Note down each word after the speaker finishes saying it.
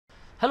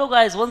Hello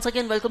guys, once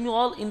again welcome you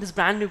all in this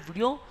brand new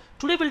video.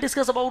 Today we'll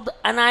discuss about the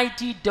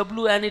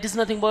NITW, and it is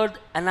nothing but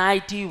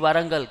NIT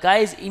Warangal.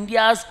 Guys,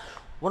 India's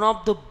one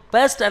of the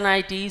best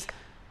NITs.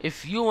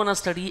 If you want to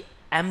study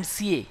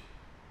MCA,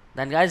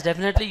 then guys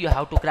definitely you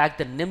have to crack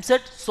the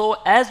Nimcet. So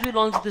as we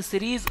launch this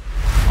series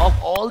of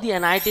all the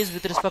NITs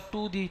with respect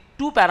to the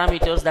two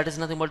parameters, that is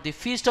nothing but the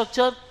fee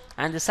structure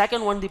and the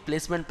second one the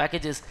placement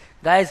packages.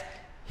 Guys,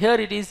 here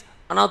it is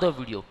another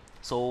video.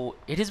 So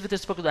it is with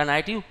respect to the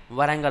NIT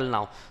Warangal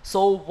now.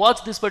 So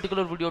watch this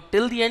particular video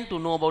till the end to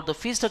know about the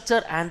fee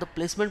structure and the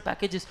placement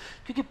packages.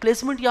 क्योंकि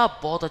placement यहाँ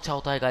बहुत अच्छा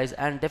होता है guys,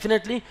 and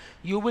definitely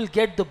you will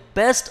get the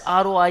best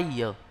ROI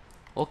here.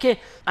 Okay,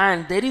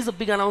 and there is a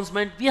big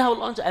announcement. We have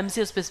launched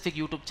MCA specific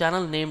YouTube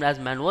channel named as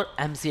Manoeuvre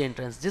MCA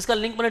Entrance, जिसका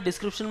link मैंने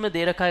description में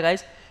दे रखा है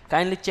guys.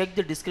 Kindly check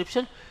the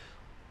description.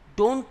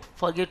 Don't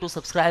forget to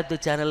subscribe the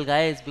channel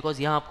guys, because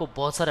यहाँ आपको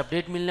बहुत सारे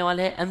update मिलने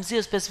वाले हैं.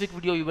 MCA specific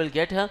video you will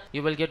get here.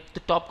 You will get the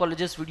top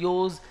colleges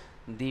videos,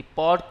 the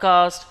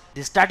podcast,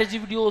 the strategy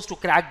videos to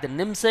crack the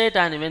Nimcet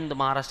and even the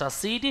Maharashtra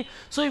CET.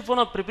 So if you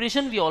want a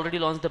preparation, we already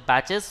launched the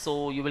batches,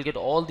 so you will get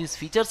all these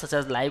features such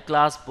as live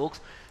class, books,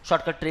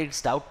 shortcut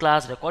tricks, doubt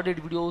class, recorded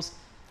videos,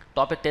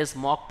 topic test,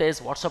 mock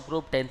test, WhatsApp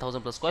group,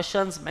 10,000 plus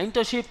questions,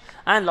 mentorship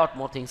and lot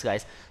more things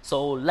guys.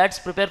 So let's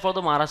prepare for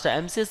the Maharashtra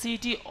MCA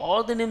CET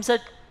or the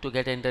Nimcet to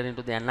get entered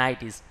into the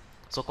NITs.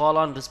 So call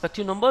on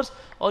respective numbers,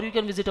 or you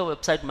can visit our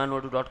website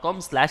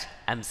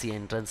manoeuvre.com/MCA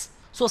entrance.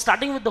 So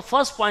starting with the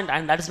first point,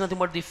 and that is nothing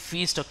but the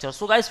fee structure.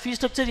 So guys, fee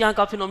structure यहाँ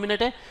काफी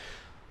nominate है.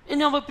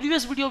 In our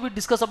previous video we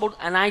discussed about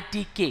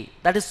NITK,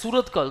 that is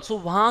Surathkal. So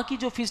वहाँ की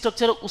जो fee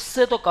structure है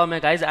उससे तो कम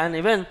है guys, and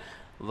even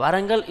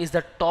Warangal is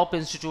the top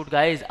institute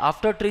guys.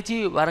 After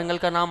Trichy Warangal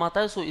का नाम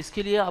आता है. So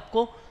इसके लिए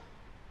आपको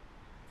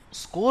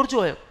स्कोर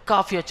जो है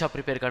काफी अच्छा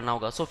प्रिपेयर करना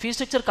होगा. सो फी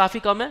स्ट्रक्चर काफी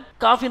कम है,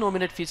 काफी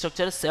नॉमिनेट फी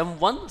स्ट्रक्चर है. सेम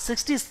 1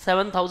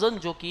 67,000,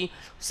 जो कि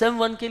सेम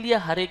 1 के लिए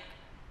हर एक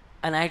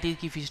NIT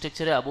की फी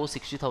स्ट्रक्चर है अबो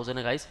 60,000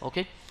 है गाइस.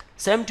 ओके,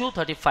 सेम 2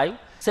 35,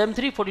 सेम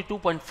 3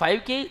 42.5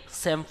 के,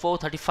 सेम 4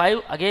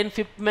 35, अगेन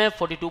फिफ्थ में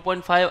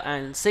 42.5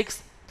 एंड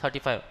 6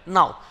 35.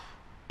 नाउ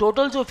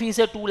टोटल जो फीस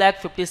है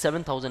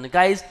 2,57,000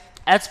 guys.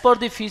 As per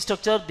the fee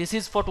structure, this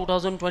is for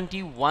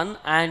 2021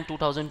 and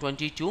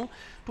 2022.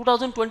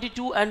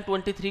 2022 and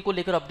 23 को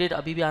लेकर अपडेट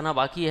अभी भी आना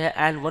बाकी है.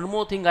 And one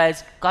more thing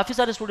guys, काफ़ी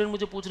सारे स्टूडेंट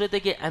मुझे पूछ रहे थे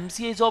कि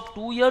MCA इज ऑफ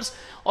 2 years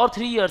और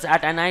 3 years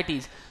एट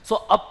NITs. सो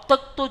अब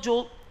तक तो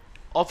जो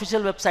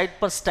ऑफिशियल वेबसाइट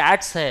पर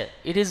स्टैट्स है,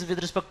 it is with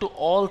respect to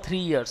all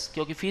 3 years,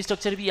 क्योंकि फी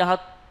स्ट्रक्चर भी यहाँ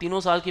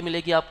 3 साल की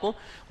मिलेगी आपको.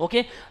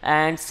 ओके,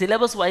 एंड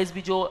सिलेबस वाइज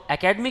भी जो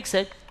एकेडमिक्स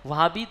है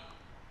वहाँ भी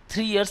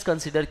 3 years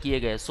कंसिडर किए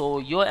गए. So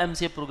your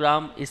MCA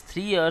programme is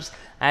 3 years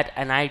eight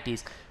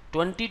NITs.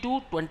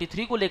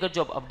 22-23 को लेकर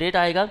जब अपडेट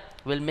आएगा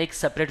will make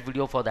separate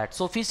video for that.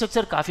 So fee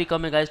structure काफ़ी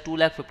कम है गाइज,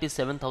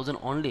 2,57,000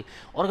 ओनली.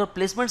 और अगर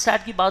प्लेसमेंट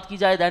स्टैट की बात की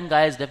जाए then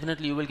guys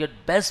definitely you will get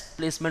best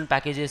placement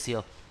packages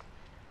here.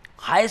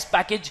 Highest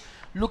package,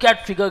 look at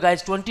figure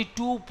guys,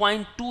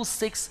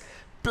 22.26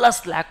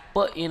 plus lakh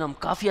per annum.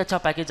 काफ़ी अच्छा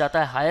पैकेज आता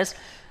है highest.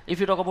 If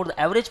you talk about the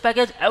average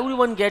package,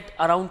 everyone get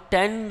around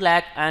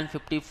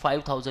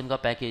 10,55,000 का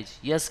package.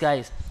 Yes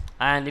guys.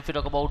 And if you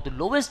talk about the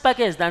lowest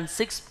package, then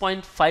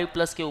 6.5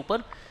 plus के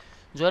ऊपर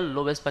जो है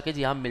lowest package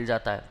यहाँ मिल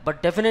जाता है. But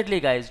definitely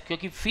guys,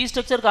 क्योंकि fee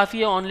structure काफ़ी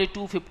है, only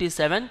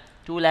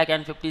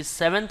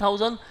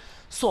 2,57,000.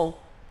 So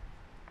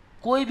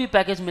कोई भी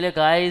पैकेज मिले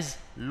guys,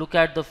 look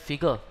at the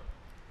figure,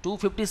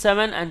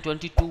 257 and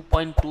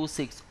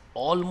 22.26,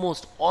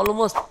 almost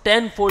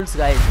 10 folds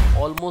guys,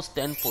 almost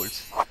 10 folds.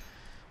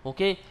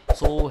 Okay,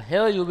 so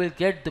here you will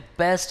get the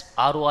best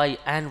ROI.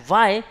 And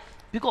why?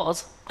 Because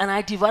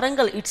NIT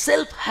Warangal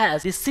itself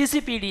has the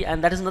CCPD,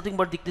 and that is nothing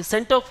but the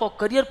Center for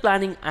Career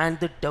Planning and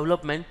the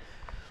Development,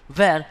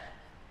 where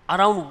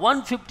around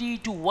 150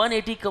 to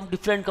 180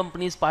 different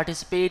companies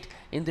participate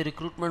in the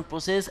recruitment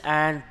process,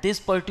 and this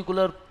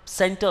particular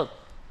center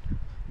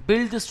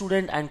build the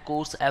student and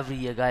course every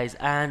year guys.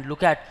 And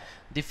look at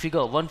the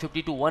figure,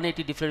 150 to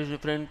 180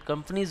 different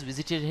companies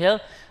visited here.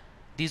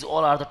 These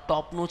all are the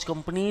top notch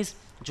companies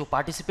जो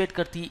participate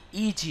करती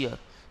each year.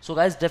 So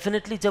guys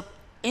definitely जब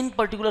इन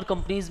particular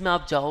companies में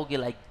आप जाओगे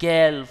like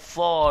गेल,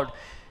 Ford,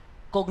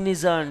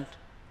 Cognizant,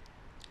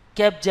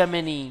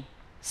 Capgemini,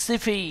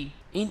 Sify,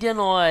 Indian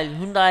oil,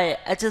 Hyundai,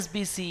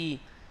 HSBC,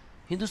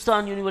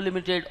 Hindustan यूनिवर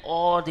limited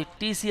और the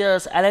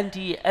TCS, L&T,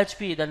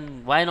 HP,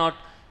 then why not,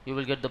 you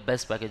will get the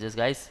best packages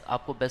guys.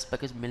 आपको best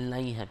package मिलना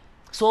ही है.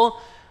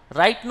 सो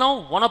right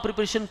now want a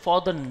preparation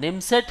for the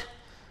Nimcet.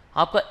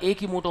 आपका एक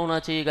ही मोटो होना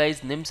चाहिए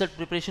guys, Nimcet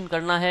preparation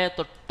करना है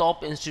तो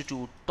टॉप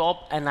इंस्टीट्यूट,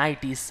 टॉप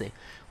NITs से.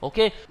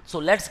 Okay, so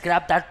let's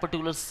grab that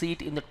particular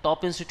seat in the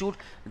top institute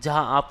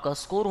जहां आपका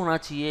स्कोर होना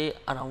चाहिए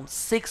around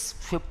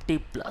 650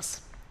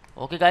 plus.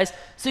 Okay guys,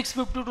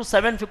 650 to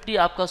 750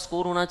 आपका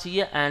स्कोर होना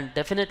चाहिए, एंड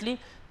डेफिनेटली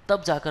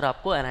तब जाकर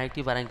आपको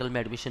NIT वारंगल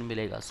में एडमिशन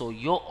मिलेगा. So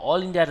your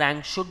all India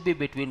rank should be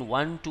between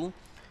 1 to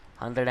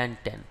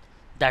 110.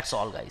 That's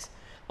all guys.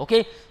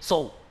 Okay,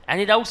 so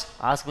any doubts,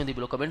 ask me in the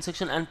below comment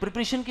section. And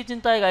preparation की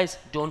चिंता है guys,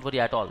 don't worry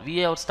at all. We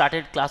have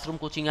started classroom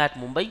coaching at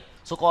Mumbai.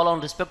 So call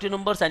on respective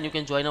numbers and you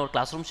can join our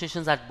classroom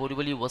sessions at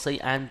Borivali, Vasai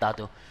and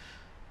Dadar.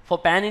 For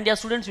Pan India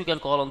students, you can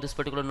call on this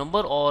particular number,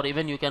 or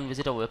even you can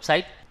visit our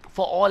website.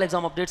 For all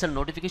exam updates and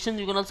notifications,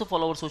 you can also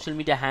follow our social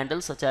media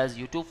handles such as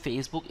YouTube,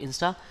 Facebook,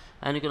 Insta,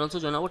 and you can also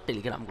join our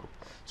Telegram group.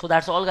 So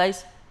that's all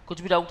guys.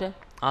 Kuch bhi doubt hai,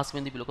 ask me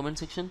in the below comment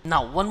section.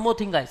 Now one more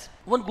thing guys,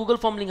 one Google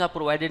form link I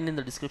provided in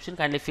the description.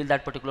 Kindly fill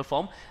that particular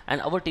form and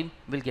our team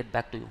will get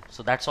back to you.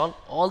 So that's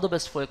all the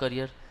best for your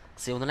career.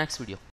 See you in the next video.